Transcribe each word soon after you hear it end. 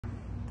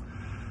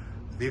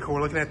Vehicle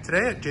we're looking at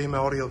today at JML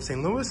Audio of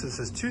St. Louis. This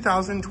is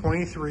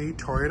 2023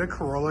 Toyota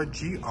Corolla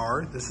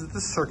GR. This is the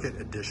Circuit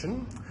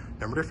Edition.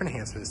 Number of different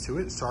enhancements to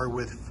it. Started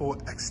with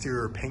full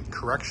exterior paint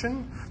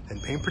correction, then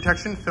paint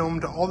protection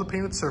film to all the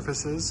painted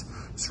surfaces,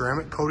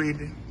 ceramic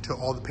coating to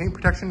all the paint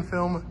protection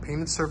film,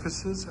 painted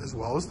surfaces, as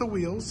well as the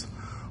wheels.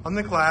 On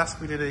the glass,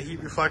 we did a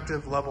heat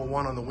reflective level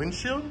 1 on the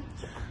windshield,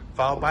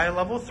 followed by a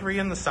level 3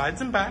 on the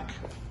sides and back.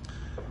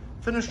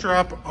 Finished her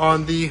up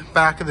on the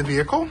back of the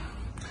vehicle.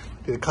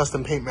 Did a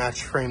custom paint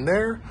match frame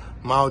there,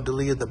 mild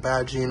deleted the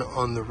badging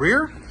on the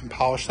rear and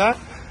polished that,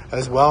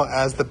 as well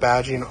as the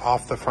badging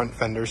off the front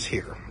fenders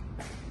here.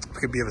 If it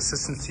could be of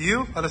assistance to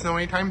you, let us know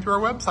anytime through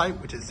our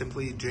website, which is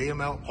simply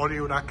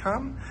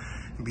jmlaudio.com.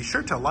 And be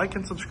sure to like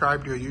and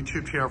subscribe to our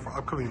YouTube channel for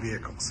upcoming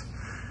vehicles.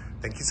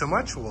 Thank you so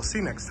much. We'll see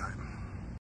you next time.